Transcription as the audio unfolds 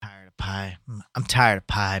pie. I'm tired of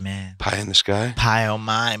pie, man. Pie in the sky. Pie oh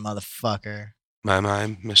my, motherfucker.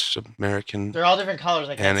 My Miss American. They're all different colors.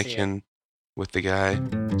 I can't see it. Anakin with the guy.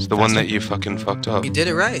 It's the one that you fucking fucked up. You did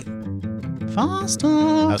it right. Faster.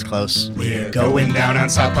 That was close. We're going down on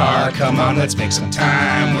South Park. Come on, let's make some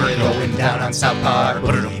time. We're going down on South Park.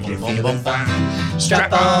 If you're feeling fine,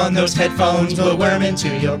 strap on those headphones. We'll worm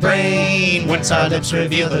into your brain. Once our lips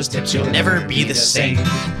reveal those tips, you'll never be the same.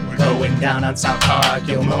 We're going down on South Park.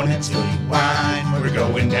 You'll moan until you whine. We're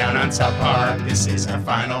going down on South Park. This is our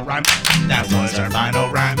final rhyme. That was our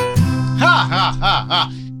final rhyme. Ha ha ha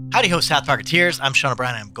ha. Howdy ho, South Parketeers. I'm Sean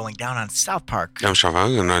O'Brien. I'm going down on South Park. I'm Sean.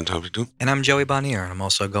 And I'm Joey Bonnier, and I'm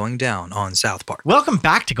also going down on South Park. Welcome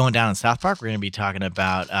back to Going Down on South Park. We're going to be talking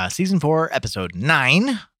about Season 4, Episode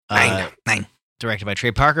 9. Nine. Directed by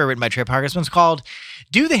Trey Parker, written by Trey Parker. This one's called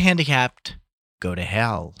Do the Handicapped Go to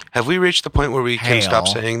Hell? Have we reached the point where we can stop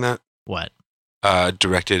saying that? What?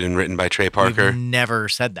 Directed and written by Trey Parker. We've never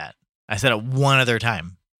said that. I said it one other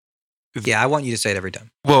time. Yeah, I want you to say it every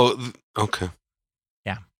time. Well, okay.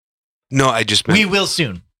 Yeah. No, I just meant... We will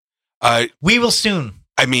soon. We will soon.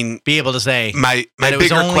 I mean... Be able to say... My that it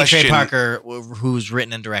bigger was only question... Trey Parker who's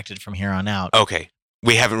written and directed from here on out. Okay.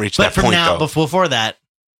 We haven't reached But that from point, now, though. before that,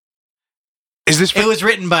 Is this for, it was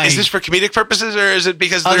written by... Is this for comedic purposes, or is it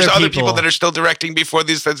because there's other people that are still directing before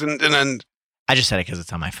these... And I just said it because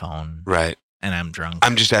it's on my phone. Right. And I'm drunk.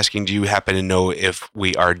 I'm just asking, do you happen to know if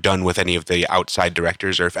we are done with any of the outside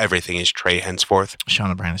directors, or if everything is Trey henceforth?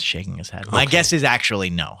 Sean O'Brien is shaking his head. My guess is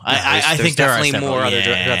actually no. I There's think there are definitely more other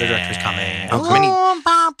directors coming.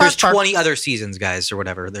 There's 20 other seasons, guys, or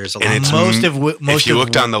whatever. There's a lot. And it's most if you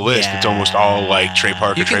look down the list, it's almost all like Trey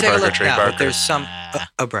Parker, You can Trey take a Parker, look Trey now, Parker. but there's some...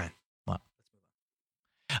 O'Brien.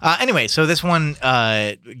 Anyway, so this one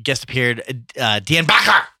guest appeared, Deanne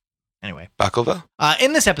Bacher. Anyway, Baklava?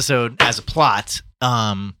 in this episode, as a plot,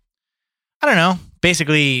 I don't know.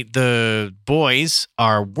 Basically, the boys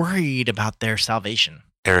are worried about their salvation.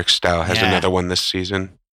 Eric Stow has another one this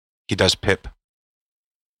season. He does Pip.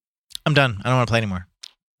 I'm done. I don't want to play anymore.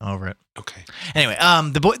 I'm over it. Okay. Anyway,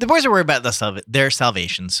 the boys are worried about their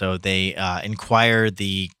salvation, so they inquire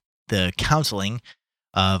the counseling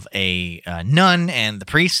of a nun and the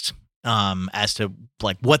priest as to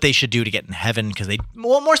like what they should do to get in heaven, because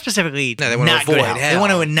more specifically, they want not to avoid go to hell. hell.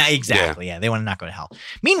 They want to exactly, yeah. They want to not go to hell.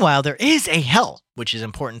 Meanwhile, there is a hell, which is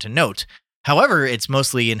important to note. However, it's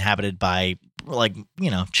mostly inhabited by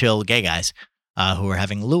chill gay guys who are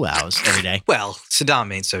having luau's every day. Well,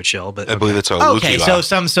 Saddam ain't so chill, but I believe it's okay. So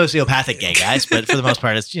some sociopathic gay guys, but for the most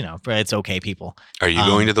part, it's okay people. Are you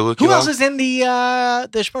going to the Lucky Who else is in the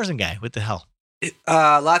Schmerzen guy with the hell?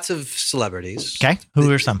 Lots of celebrities. Okay,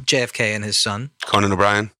 who are some? JFK and his son. Conan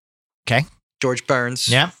O'Brien. Okay. George Burns.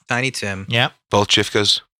 Yeah. Tiny Tim. Yeah. Both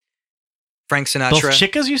Jifkas. Frank Sinatra. Both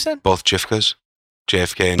chickas, you said? Both Jifkas.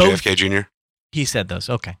 JFK and Both? JFK Jr. He said those.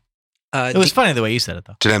 Okay. It was funny the way you said it,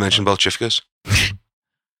 though. Did I mention both Jifkas?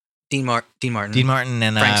 Dean Martin. Dean Martin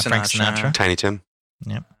and Frank Sinatra. Tiny Tim.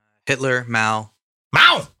 Yep. Hitler. Mao.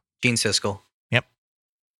 Gene Siskel. Yep.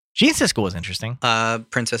 Gene Siskel was interesting.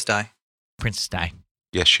 Princess Di. Princess Di.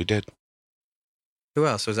 Yes, she did. Who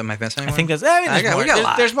else? Was that my best anyone? I think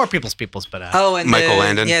that's... there's more people's, but... and Michael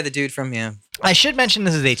Landon. Yeah, the dude from... Yeah. I should mention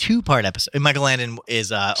this is a 2-part episode. Michael Landon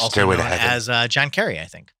is also Stairway known to Heaven. as John Kerry, I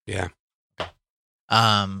think. Yeah.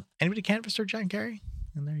 Anybody canvassed John Kerry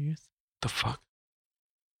in their youth? The fuck?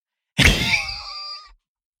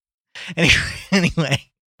 Anyway.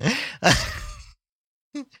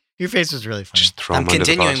 Your face was really funny. Just throw I'm him under the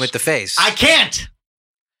continuing bus. with the face. I can't.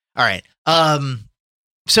 All right.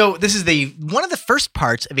 So this is one of the first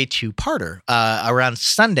parts of a 2-parter. Around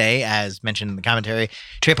Sunday, as mentioned in the commentary,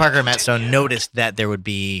 Trey Parker and Matt Stone noticed that there would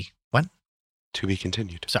be what? To be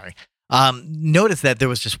continued. Sorry. Noticed that there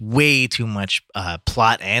was just way too much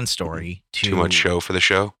plot and story. Too much show for the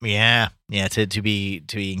show. Yeah. To be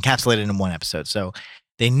encapsulated in one episode. So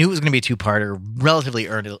they knew it was going to be a 2-parter relatively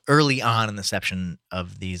early on in the section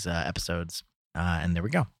of these episodes, and there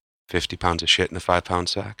we go. 50 pounds of shit in a 5-pound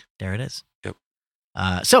sack. There it is. Yep.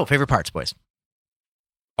 So, favorite parts, boys?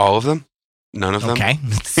 All of them? None of them? Okay.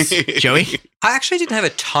 Joey? I actually didn't have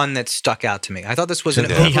a ton that stuck out to me. I thought this was an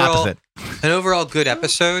The opposite. overall good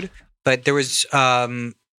episode, but there was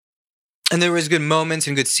good moments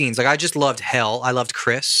and good scenes. Like I just loved Hell. I loved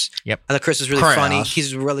Chris. Yep. I thought Chris was really Chris. funny.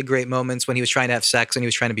 He's really great moments when he was trying to have sex and he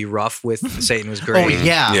was trying to be rough with Satan was great. Oh,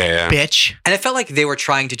 yeah. Yeah. Bitch. And I felt like they were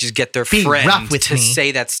trying to just get their Be friend rough with to me.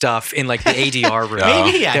 say that stuff in like the ADR room.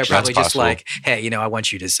 Maybe, They're actually. probably That's just possible. like, hey, I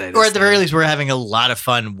want you to say this. Or at the thing. very least, we're having a lot of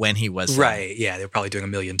fun when he was saying it. Right. Yeah. They were probably doing a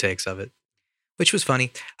million takes of it, which was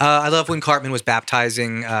funny. I love when Cartman was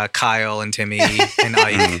baptizing Kyle and Timmy and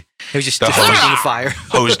Ike. It was just The defending the fire.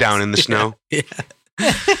 hose down in the snow. Yeah.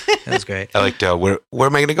 That was great. I liked, where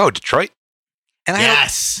am I going to go? Detroit? And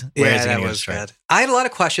Yes. Yeah, Where's it that gonna was go? good. I had a lot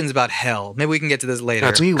of questions about hell. Maybe we can get to this later.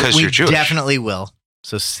 That's- We 'Cause you're Jewish. definitely will.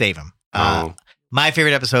 So save them. Oh. My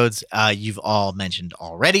favorite episodes, you've all mentioned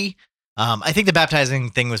already. I think the baptizing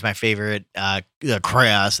thing was my favorite. The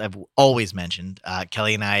chaos I've always mentioned.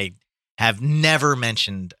 Kelly and I have never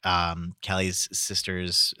mentioned Kelly's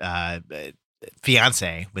sister's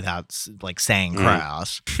fiance without like saying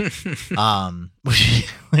chaos.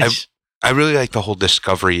 Which I really like the whole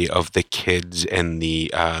discovery of the kids and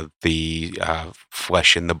the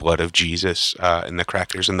flesh and the blood of Jesus and the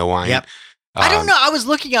crackers and the wine. Yep. I don't know. I was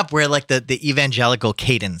looking up where like the evangelical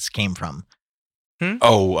cadence came from.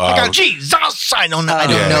 Like, Jesus! I don't know. I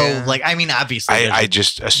don't Yeah. know. Like, I mean, obviously, there's I a-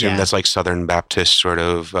 just assume yeah. that's like Southern Baptist sort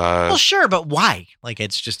of well, sure, but why? Like,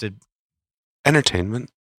 it's just a.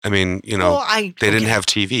 entertainment. I mean, you know, they didn't have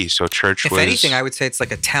TV, so church If was. anything, I would say it's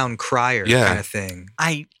like a town crier Yeah. kind of thing.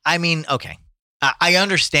 I mean, okay. I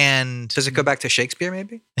understand. Does it go back to Shakespeare,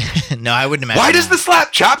 maybe? No, I wouldn't imagine. Why does the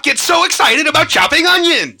slap chop get so excited about chopping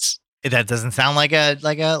onions? That doesn't sound like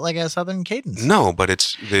a Southern cadence. No, but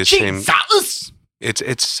it's the same. Jesus!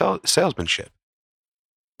 It's salesmanship.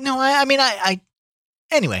 No, I mean,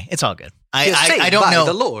 anyway, it's all good. You're I saved don't by know.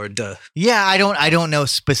 the Lord. Yeah, I don't know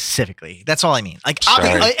specifically. That's all I mean. Like,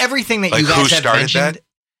 Sorry. everything that Like, you who guys have started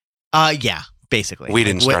mentioned. Yeah, basically. We Like,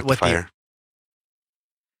 didn't start the what fire.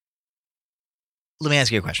 Let me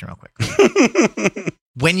ask you a question real quick.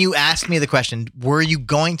 When you asked me the question, were you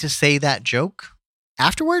going to say that joke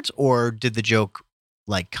afterwards, or did the joke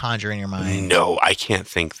like conjure in your mind? No, I can't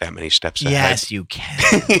think that many steps ahead. Yes, you can.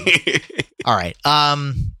 All right.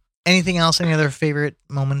 Anything else? Any other favorite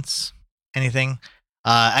moments? Anything?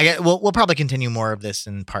 I get. We'll probably continue more of this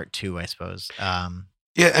in part 2, I suppose.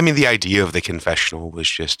 Yeah, I mean, the idea of the confessional was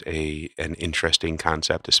just an interesting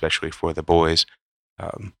concept, especially for the boys.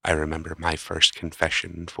 I remember my first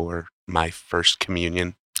confession for my first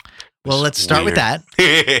communion. Well, let's start with that.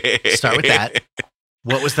 that. Start with that.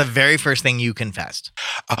 What was the very first thing you confessed?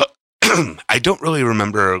 I don't really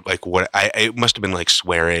remember like what it must have been like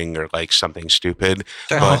swearing or like something stupid.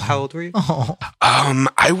 Sorry, But- how old were you? Oh,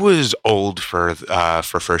 I was old for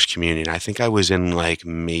first communion. I think I was in like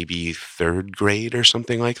maybe 3rd grade or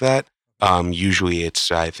something like that. Usually it's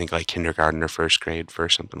I think like kindergarten or 1st grade for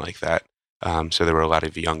something like that. So there were a lot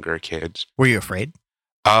of younger kids. were you afraid?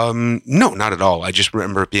 No, not at all. I just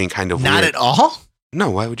remember it being kind of Not weird. at all. No,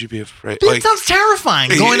 why would you be afraid? That sounds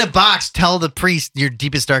terrifying. Go in a box, tell the priest your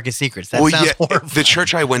deepest, darkest secrets. That sounds horrifying. the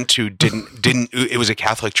church I went to didn't. It was a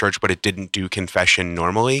Catholic church, but it didn't do confession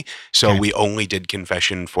normally. So Okay. we only did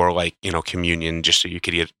confession for like communion, just so you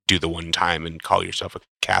could do the one time and call yourself a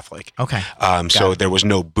Catholic. Okay. So it. there was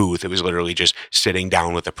no booth. It was literally just sitting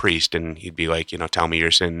down with a priest, and he'd be like, tell me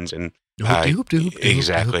your sins, and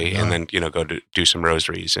exactly, and then go to do some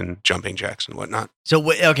rosaries and jumping jacks and whatnot. So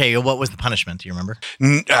what was the punishment? Do you remember?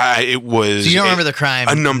 It was So you don't remember the crime?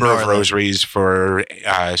 a number nor of the- rosaries for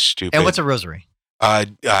stupid. And what's a rosary?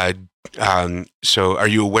 So are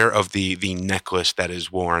you aware of the necklace that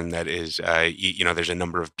is worn that is, there's a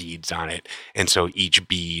number of beads on it. And so each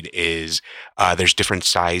bead is, there's different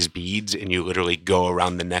size beads and you literally go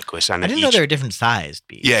around the necklace on I it. didn't know there were different sized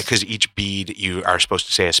beads. Yeah, because each bead you are supposed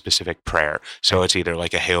to say a specific prayer. So it's either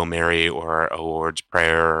like a Hail Mary or a Lord's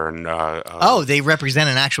Prayer. And, they represent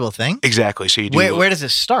an actual thing? exactly. So you do. Where does it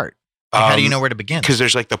start? Like, how do you know where to begin? Because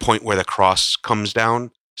there's like the point where the cross comes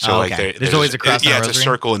down. So Oh, like okay. There's always a cross on Yeah, a it's a rosary?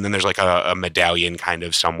 circle, and then there's like a medallion kind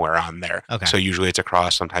of somewhere on there. Okay. So usually it's a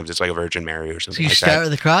cross. Sometimes it's like a Virgin Mary or So something you like start that.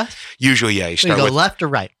 with the cross? Usually, yeah, you So you start go with. left or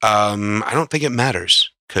right? I don't think it matters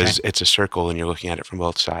because it's a circle and you're looking at it from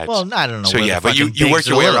both sides. Well, I don't know. so where yeah, the but you fucking work bigs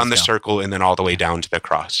your or way littles around the go. circle and then all the way down to the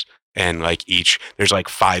cross. And like there's like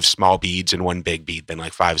 5 small beads and 1 big bead, then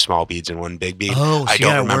like 5 small beads and 1 big bead. Oh, so I you don't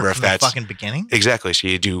gotta remember work if from the that's fucking beginning? exactly. So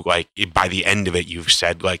you do like by the end of it, you've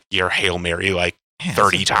said like your Hail Mary like Yeah,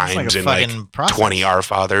 30 that's a times and like fucking process. 20 Our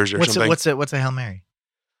Fathers or something. What's a Hail Mary?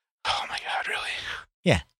 Oh my God, really?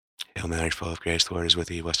 Yeah. Hail Mary, full of grace, the Lord is with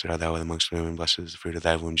thee. Blessed art thou amongst women, blessed is the fruit of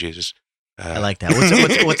thy womb, Jesus. I like that. What's the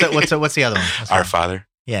other one? What's the Our other one? Father,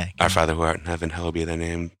 Yeah. our Father who art in heaven, hallowed be thy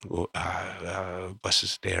name. Bless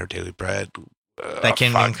us today our daily bread. Thy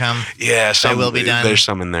kingdom come Yeah, thy will be done There's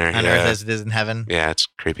some in there. on yeah. earth as it is in heaven. Yeah, it's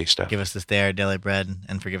creepy stuff. Give us this day our daily bread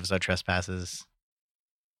and forgive us our trespasses.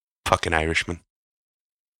 Fucking Irishman.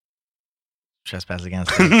 Trespass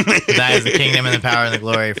against us. Thy is the kingdom and the power and the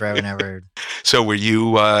glory forever and ever. So were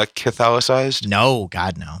you Catholicized? No,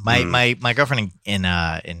 God, no. My Hmm. my girlfriend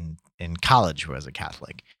in college was a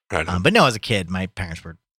Catholic. Right on. But no, as a kid, my parents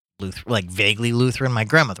were like vaguely Lutheran. My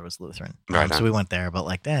grandmother was Lutheran, Right so on. we went there. But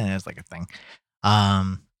like, it was like a thing.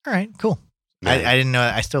 All right, cool. Man. I didn't know.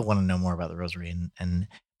 I still want to know more about the Rosary,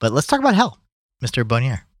 but let's talk about hell, Mr.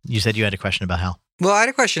 Bonnier. You said you had a question about hell. Well, I had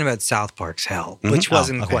a question about South Park's hell, which Oh,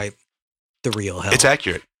 wasn't okay. quite the real hell. It's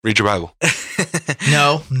accurate. Read your Bible.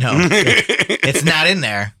 No, it's not in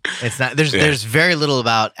there. It's not. There's very little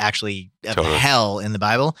about actually of Totally. hell in the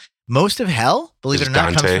Bible. Most of hell, believe Is it or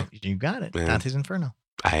not, Dante. comes from, you got it. Yeah. Dante's Inferno.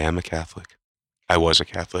 I am a Catholic. I was a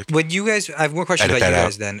Catholic. When you guys, I have more questions Edit about you that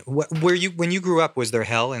guys. Then, when you grew up, was there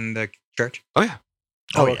hell in the church? Oh yeah.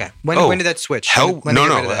 Oh, yeah. okay. When did that switch? Hell? When did No, they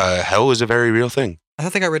get no. rid of that? Hell is a very real thing. I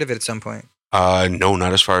thought they got rid of it at some point. No,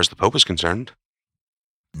 not as far as the Pope is concerned.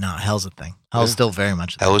 No, hell's a thing. Hell's Yeah. still very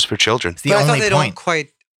much a thing. Hell is for children. It's the But I thought only they point. don't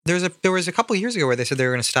quite. There was a couple years ago where they said they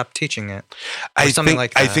were going to stop teaching it. I something think,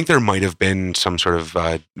 like I that. think there might have been some sort of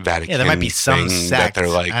Vatican. Yeah, there might be some thing sect. that they're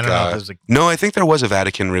like. I don't know if there's a No, I think there was a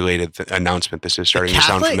Vatican related announcement. This is starting to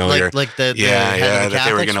sound Catholic, familiar. like the Yeah, head yeah, of the that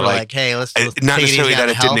they were Catholics gonna, were like- hey, let's Not take it easy necessarily on that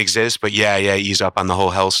it hell. didn't exist, but yeah, ease up on the whole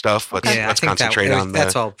hell stuff. Let's Yeah, I let's think concentrate on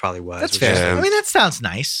that's the. all it probably was. That's was fair. just- Yeah. I mean, that sounds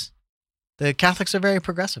nice. The Catholics are very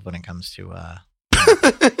progressive when it comes to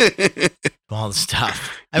all the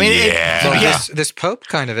stuff. I mean, Yeah. Well, yeah. this Pope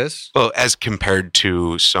kind of is. Well, as compared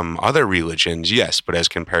to some other religions, yes, but as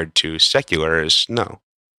compared to secularists, no.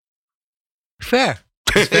 fair.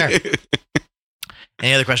 It's fair.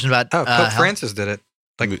 Any other questions about Oh, Pope hell? Francis did it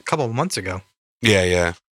like a couple of months ago.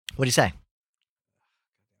 Yeah. What do you say,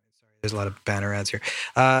 There's a lot of banner ads here.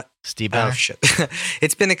 Steve Oh Banner? shit!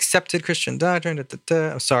 It's been accepted Christian doctrine.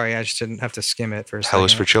 I'm sorry, I just didn't have to skim it for a second. Hell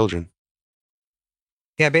is for children.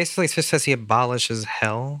 Yeah, basically it just says he abolishes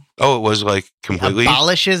hell. Oh, it was like completely.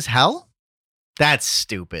 Abolishes hell? That's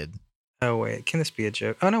stupid. Oh wait, can this be a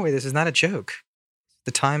joke? Oh no, wait, this is not a joke.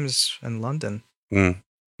 The Times in London.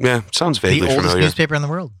 Yeah, sounds The vaguely oldest familiar. newspaper in the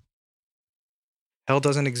world. Hell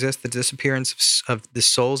doesn't exist. The disappearance of the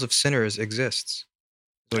souls of sinners exists.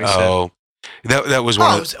 That's what he said. Oh, that was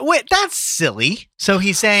one. Oh, so, wait, that's silly. So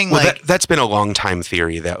he's saying Well, like that's been a long time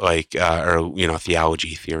theory that like, or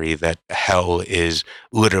theology theory that hell is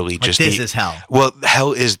literally just this the, is hell. well,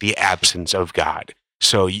 hell is the absence of God.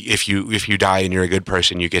 So if you die and you're a good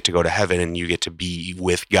person, you get to go to heaven and you get to be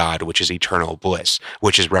with God, which is eternal bliss,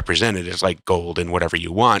 which is represented as like gold and whatever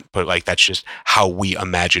you want. But like that's just how we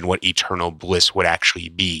imagine what eternal bliss would actually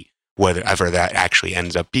be. Whatever that actually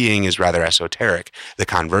ends up being is rather esoteric. The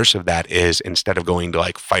converse of that is instead of going to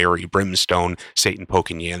like fiery brimstone, Satan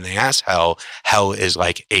poking you in the ass hell is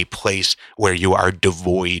like a place where you are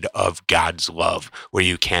devoid of God's love, where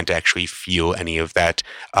you can't actually feel any of that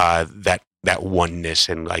that oneness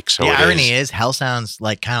and like so. The it irony is hell sounds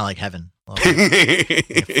like kind of like heaven. A little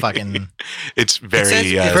bit. Fucking it's very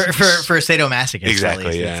says- for sadomasochists. Exactly,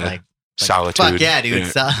 At least. yeah. It's like solitude. fuck yeah, dude.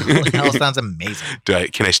 Hell sounds amazing.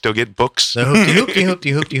 Can I still get books? So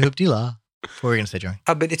hoopty la. What were you gonna say, Joey?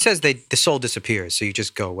 But it says the soul disappears, so you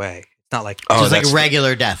just go away. It's not like Oh, Just like that's-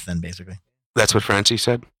 regular death, then basically. That's what Francie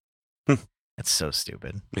said. That's so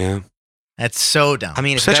stupid. Yeah, That's so dumb. I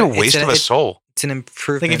mean, it's such a better- waste of a soul. It's an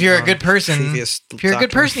improvement. Like if you're a on good person, previous if you're a good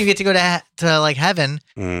doctrine. person, you get to go to like heaven.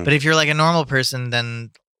 Mm. But if you're like a normal person,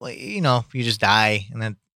 then well, you just die, and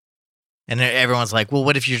then everyone's like, well,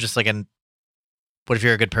 what if you're just like what if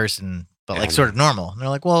you're a good person, but like Yeah. sort of normal? And they're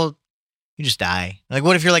like, well, you just die. Like,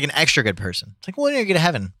 what if you're like an extra good person? It's like, well, you get to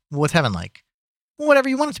heaven. What's heaven like? Well, whatever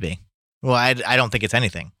you want it to be. Well, I don't think it's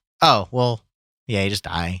anything. Oh, well, yeah, you just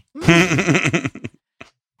die.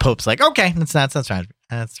 Pope's like, okay, that's fine.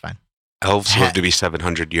 That's fine. Elves live to be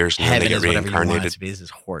 700 years and then Heaven they is get whatever you want it reincarnated. to be. This is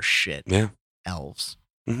horse shit. Yeah. Elves.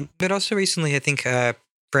 But also recently, I think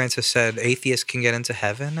Francis said atheists can get into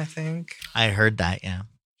heaven. I think I heard that. Yeah.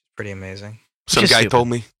 pretty amazing. Some Just guy stupid. told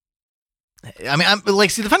me. I mean, I'm like,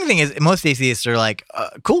 see, the funny thing is, most atheists are like,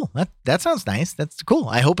 cool. That sounds nice. That's cool.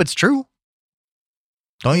 I hope it's true.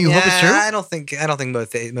 Don't you hope it's true? I don't think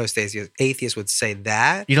most atheists would say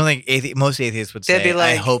that. You don't think most atheists would They'd say, be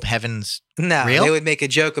like- I hope heaven's No, Real? they would make a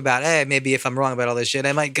joke about, hey, maybe if I'm wrong about all this shit,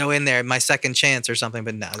 I might go in there, my second chance or something.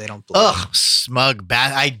 But no, they don't believe. ugh, smug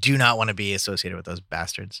I do not want to be associated with those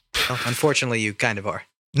bastards. Well, unfortunately, you kind of are.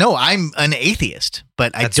 No, I'm an atheist,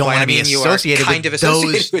 but I That's don't why want I to be mean you are associated kind with of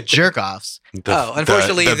associated those with them. jerk offs.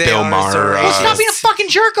 Unfortunately, the they Bill are Maher. so Well, stop being a racist. fucking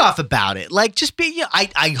jerk off about it. Like, just be. You know,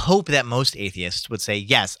 I hope that most atheists would say,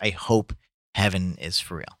 yes, I hope heaven is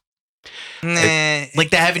for real. Nah,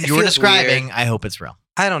 Like the heaven it you were feels describing, weird. I hope it's real.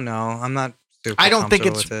 I don't know. I'm not super I don't think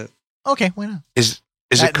comfortable with it. Okay, why not? Is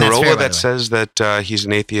That's it fair, Corolla by the way. that says that he's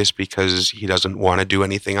an atheist because he doesn't want to do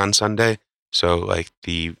anything on Sunday? So like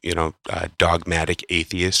the dogmatic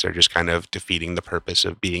atheists are just kind of defeating the purpose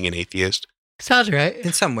of being an atheist. Sounds right.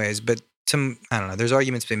 in some ways, but I don't know. There's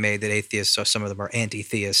arguments being made that atheists are, some of them are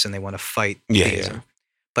anti-theists and they want to fight theism. Yeah.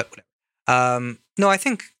 But whatever. No, I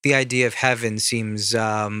think the idea of heaven seems.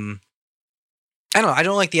 I don't know. I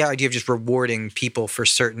don't like the idea of just rewarding people for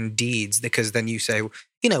certain deeds, because then you say,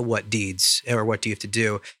 what deeds or what do you have to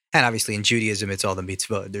do? And obviously in Judaism, it's all the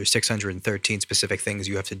mitzvot. There's 613 specific things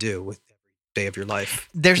you have to do with every day of your life.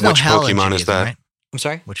 There's no Which hell in Pokemon is Judaism, that? right? I'm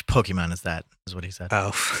sorry? Which Pokemon is that? Is what he said.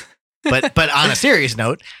 Oh. But on a serious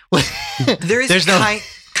note, There is there's no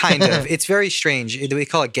kind of. It's very strange. We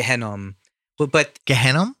call it Gehenom. But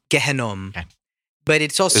Gehenna. Gehenom. Okay. But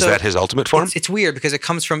it's also. Is that his ultimate form? It's weird because it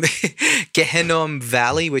comes from Gehenom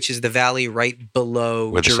Valley, which is the valley right below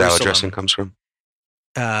Where the Jerusalem. salad dressing comes from?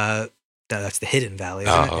 No, that's the Hidden Valley,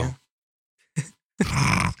 isn't it? Oh.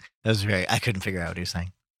 Yeah. That was I couldn't figure out what he was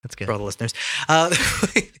saying. That's good. For all the listeners.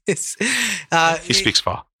 He speaks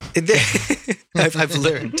Fa. I've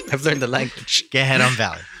learned the language. Gehenna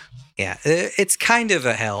Valley. Yeah, it's kind of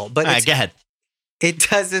a hell, but All right, go ahead. it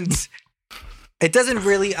doesn't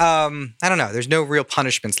really. I don't know. There's no real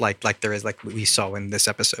punishments like there is, like we saw in this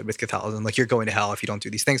episode with Catholicism. Like, you're going to hell if you don't do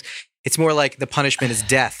these things. It's more like the punishment is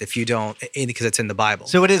death if you don't, because it's in the Bible.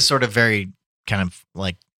 So it is sort of very kind of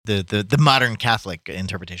like the modern Catholic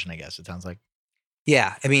interpretation, I guess. It sounds like.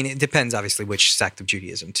 Yeah, I mean, it depends obviously which sect of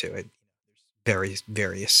Judaism too. There's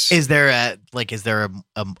various. Is there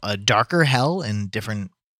a darker hell in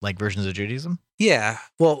different like versions of Judaism? Yeah,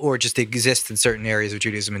 well, or just exists in certain areas of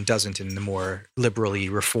Judaism and doesn't in the more liberally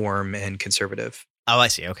reform and conservative. Oh, I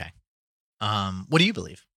see. Okay. What do you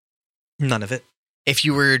believe? None of it. If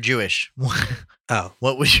you were Jewish, Oh,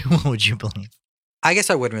 what would you believe? I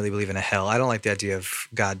guess I wouldn't really believe in a hell. I don't like the idea of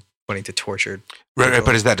God wanting to torture. Right, people.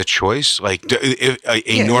 but is that a choice? Like a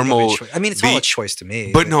Yeah, normal? I mean, it's all a choice to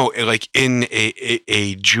me. But no, like in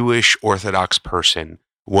a Jewish Orthodox person,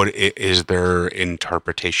 what is their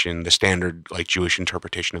interpretation, the standard like Jewish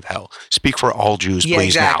interpretation of hell? Speak for all Jews, yeah,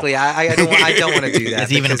 please. exactly. Now. I don't want to do that.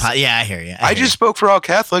 It's even because- yeah, I hear you. I just spoke for all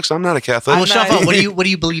Catholics. I'm not a Catholic. Well, I'm not- Shafan, what do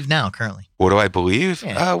you believe now currently? What do I believe?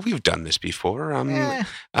 Yeah. We've done this before. Go for it.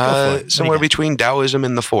 What do Somewhere you got? between Taoism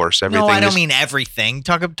and the Force. Everything. No, I don't is mean everything.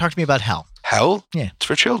 Talk to me about hell. hell. Yeah. It's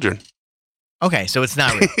for children. Okay, so it's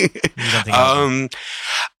not real. You don't think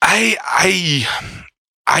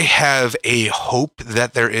I have a hope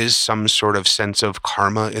that there is some sort of sense of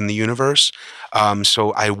karma in the universe.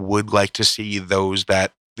 So I would like to see those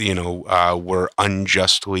that were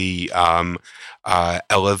unjustly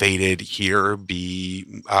elevated here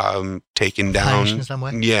be taken down. punished in some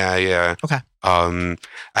way? Yeah. Okay.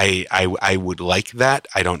 I would like that.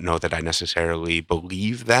 I don't know that I necessarily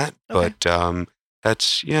believe that, Okay. but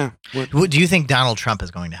that's Do you think Donald Trump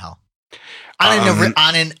is going to hell?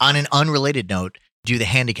 On an unrelated note, do the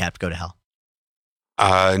handicapped go to hell?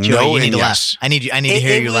 Joey, no you need and to yes. laugh. I need to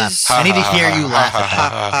hear It you laugh. was- I need to hear you laugh at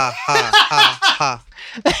Ha, ha, ha, ha.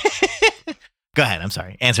 that. Go ahead. I'm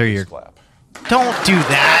sorry. Answer your. Don't do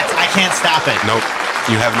that. I can't stop it. Nope.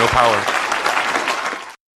 You have no power.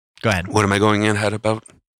 Go ahead. What am I going in head about?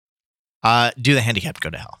 Do the handicapped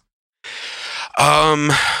go to hell?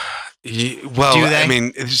 Well, Do they? I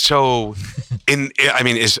mean, so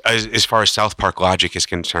as far as South Park logic is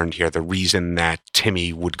concerned here, the reason that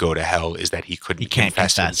Timmy would go to hell is that he couldn't He can't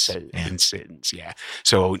confess confess, in sins. Yeah.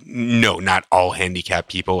 So no, not all handicapped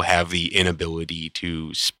people have the inability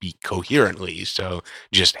to speak coherently. So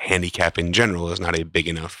just handicap in general is not a big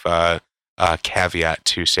enough caveat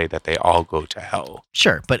to say that they all go to hell.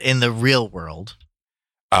 Sure, but in the real world,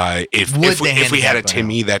 If Would the we had a handicap go to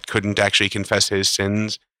Timmy that couldn't actually confess his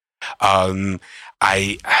sins,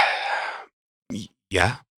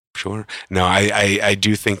 yeah, sure. No, I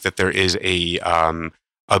do think that there is a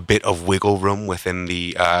bit of wiggle room within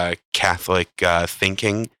the Catholic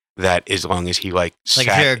thinking that as long as he like if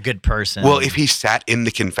you're a good person. well, if he sat in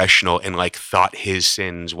the confessional and like thought his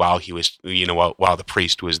sins while he was, while the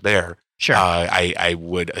priest was there, sure. I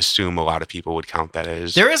would assume a lot of people would count that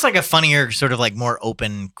as There is like a funnier, sort of like more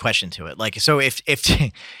open question to it. Like, so if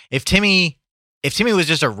Timmy was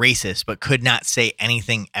just a racist but could not say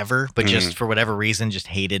anything ever, but just for whatever reason just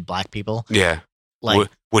hated black people, yeah. like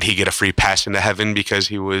Would he get a free pass into heaven because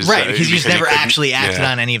he was right, because he just never couldn't- actually acted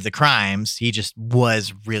yeah. on any of the crimes. He just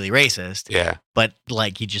was really racist, Yeah, but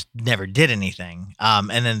like he just never did anything. And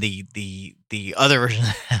then the other version,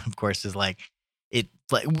 of course, is like it.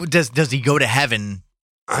 Like, does he go to heaven?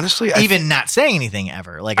 honestly, Even not saying anything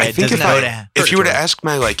ever. Like, I think does he if go I- to if you were to ask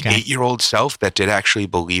my like Okay. 8-year-old self that did actually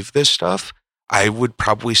believe this stuff, I would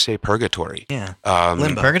probably say purgatory. Yeah.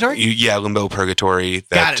 Limbo. Purgatory? Yeah, limbo, purgatory.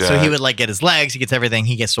 Got it. So he would like get his legs, he gets everything,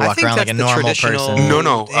 he gets to I walk think around like a that's the normal traditional- person.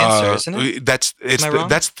 No. answer, isn't it?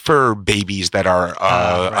 That's for babies that are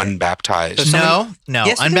Right. unbaptized. So someone- No,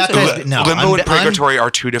 Yes, it is. unbaptized. No, Limbo and purgatory are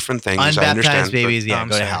two different things. I understand. unbaptized babies, Oh, I'm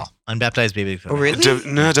go to sorry. hell. Unbaptized babies. Go to Oh, hell.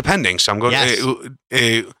 really? No, depending. Some go. Yes.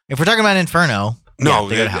 If we're talking about Inferno, No,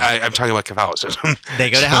 they go to hell. I'm talking about Catholicism. They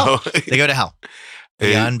go to hell. So- They go to hell.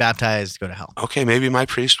 The Uh, unbaptized go to hell. Okay, maybe my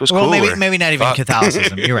priest was Well, cooler. maybe not even Fuck.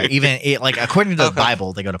 Catholicism. You're right. Even like according to the Okay.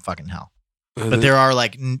 Bible, they go to fucking hell. But there are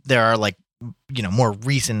like more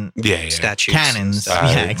recent yeah. Statutes. canons. and stuff.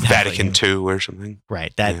 Yeah, exactly. Vatican II or something.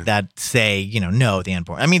 Right. Yeah. That say no, the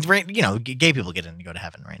endpoint. I mean, right, gay people get in to go to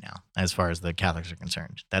heaven right now, as far as the Catholics are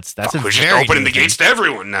concerned. That's a We're just very opening new the thing. gates to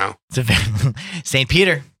everyone now. It's a very, Saint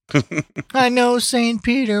Peter. I know Saint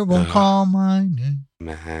Peter won't call my name.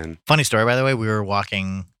 Man. Funny story, by the way. We were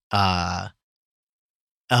walking.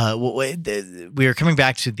 We were coming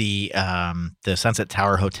back to the Sunset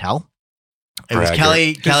Tower Hotel. It was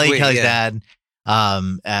Bragger. Kelly's yeah. dad,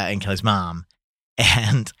 and Kelly's mom,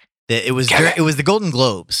 and it was Kelly. it was the Golden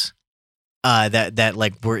Globes. That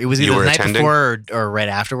like it was You either were the night attending? before or right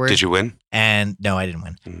afterwards. Did you win? And no, I didn't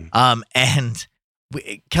win. Mm. And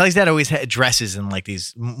Kelly's dad always had dresses in like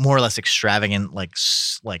these more or less extravagant like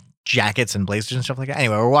jackets and blazers and stuff like that.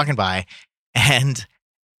 Anyway, we're walking by, and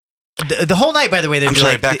the whole night, by the way, they'd I'm be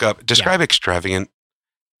sorry, like, back up. Describe extravagant.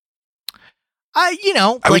 Are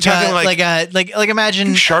we talking like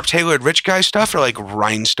imagine Sharp tailored rich guy stuff or like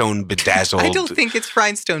rhinestone bedazzled? I don't think it's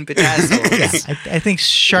rhinestone bedazzled. yeah, I think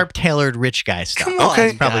sharp tailored rich guy stuff. Come on,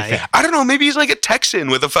 Okay. Probably guy. fair. I don't know. Maybe he's like a Texan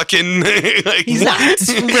with a fucking. Like, He's not. It's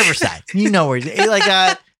from Riverside. You know where he's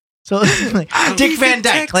like so like, Dick Van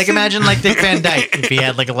Dyke. Like imagine like Dick Van Dyke if he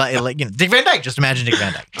had like Dick Van Dyke. Just imagine Dick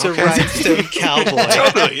Van Dyke. It's a Okay. rhinestone cowboy.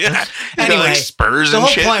 Totally, yeah. He's got, Anyway, like spurs The and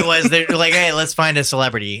whole shit. point was they're like, hey, let's find a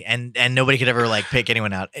celebrity, and nobody could ever like pick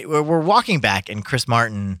anyone out. We're walking back, and Chris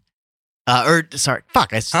Martin, I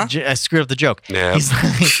screwed up the joke. Yeah. He's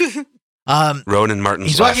like, Ronan Martin's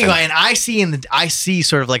he's walking by, laughing. and I see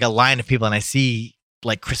sort of like a line of people, and I see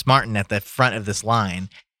like Chris Martin at the front of this line,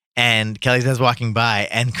 and Kelly's dad's walking by,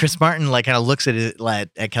 and Chris Martin like kind of looks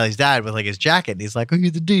at Kelly's dad with like his jacket, and he's like, "Oh,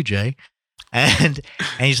 you're the DJ," and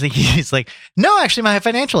he's like, "No, actually, my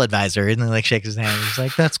financial advisor," and then like shakes his hand. He's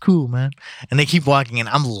like, "That's cool, man," and they keep walking, and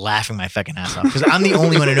I'm laughing my fucking ass off because I'm the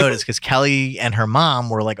only one who noticed because Kelly and her mom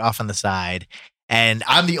were like off on the side, and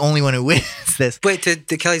I'm the only one who witnessed this. Wait, did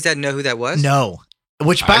Kelly's dad know who that was? No.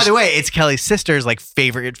 Which, by the way, it's Kelly's sister's like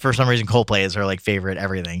favorite. For some reason, Coldplay is her like favorite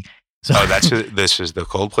everything. So Oh, this is the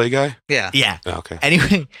Coldplay guy? Yeah. yeah. Oh, okay.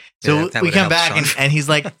 Anyway, so Yeah, that we would've come helped, back Sean. and he's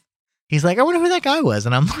like, I wonder who that guy was,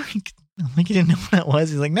 and I'm like, you didn't know who that was?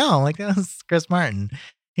 He's like, no, I'm like that was Chris Martin.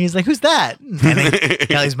 He's like, who's that? And then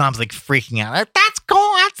Kelly's mom's like freaking out. Like, that's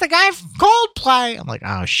cool. That's the guy from Coldplay. I'm like,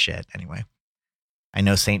 oh shit. Anyway, I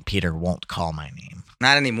know Saint Peter won't call my name.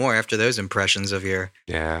 Not anymore after those impressions of your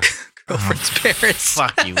Yeah. girlfriend's Oh, parents.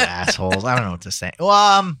 Fuck you, assholes. I don't know what to say.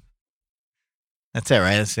 Well, that's it,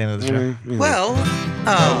 right? That's the end of the show. Mm, yeah. Well,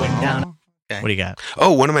 Going down. okay. What do you got?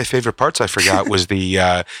 Oh, one of my favorite parts I forgot was the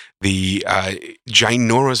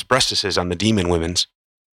ginormous breastises on the demon women's.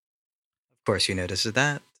 Of course, you noticed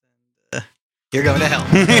that. You're going to hell.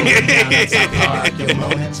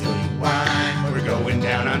 We're going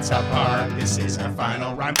down on South Park. This is our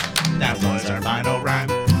final rhyme. That was our final rhyme.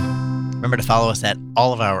 Remember to follow us at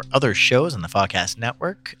all of our other shows on the Fogcast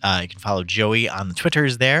Network. You can follow Joey on the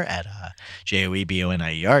Twitters there at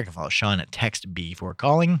JoeBonier. You can follow Sean at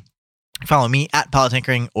TextB4Calling. You can follow me at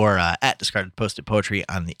Politinkering or at Discarded Posted Poetry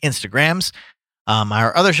on the Instagrams.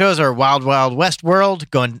 Our other shows are Wild Wild West World,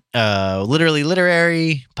 going literally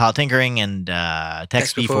literary, Politinkering, and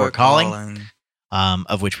TextB4Calling,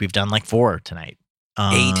 of which we've done like 4 tonight.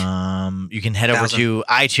 8. You can head over to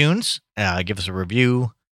iTunes, give us a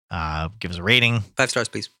review. Give us a rating. 5 stars,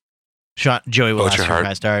 please. Joey will Vote ask your for heart.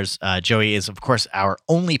 5 stars. Joey is, of course, our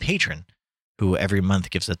only patron who every month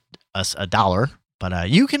gives us $1. But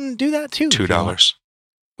you can do that too. if you want. $2,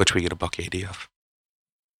 which we get $1.80 of.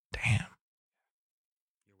 Damn.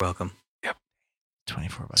 You're welcome.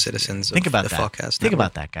 24 bucks. Citizens Think of about the that. Fogcast Think Network.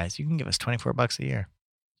 about that, guys. You can give us $24 a year,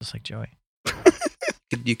 just like Joey.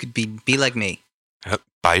 You could be like me. Yep.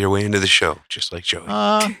 Buy your way into the show, just like Joey.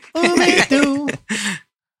 What me do?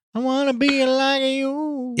 I want to be like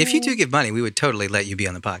you. If you do give money, we would totally let you be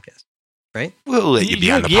on the podcast, right? We'll let you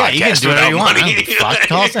be on the yeah, podcast. you can do whatever you without want. I money. don't give a fuck.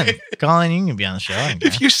 Call us in. Call in. You can be on the show. I don't care.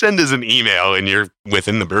 If you send us an email and you're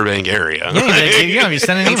within the Burbank area, You don't have to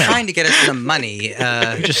send an I'm email. trying to get us some money.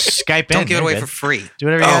 Just Skype in. Don't give it You're away good. for free. Do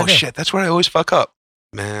whatever you oh gotta do. shit, that's where I always fuck up.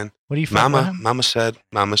 Man, What do you feel about Mama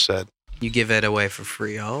him? said. You give it away for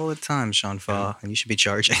free all the time, Sean Fa, and you should be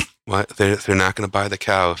charging. What? They're not going to buy the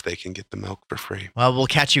cow if they can get the milk for free. Well, we'll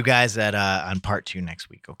catch you guys at on part 2 next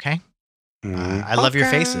week, okay? Mhm. I love your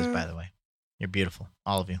Okay. faces, by the way. You're beautiful.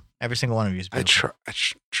 All of you. Every single one of you is beautiful. I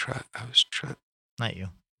was trying. Not you.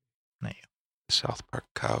 South Park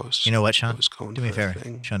cows. You know what, I Sean? was going Do me a for favor.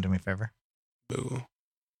 thing. Sean, do me a favor. Boo.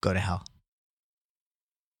 Go to hell.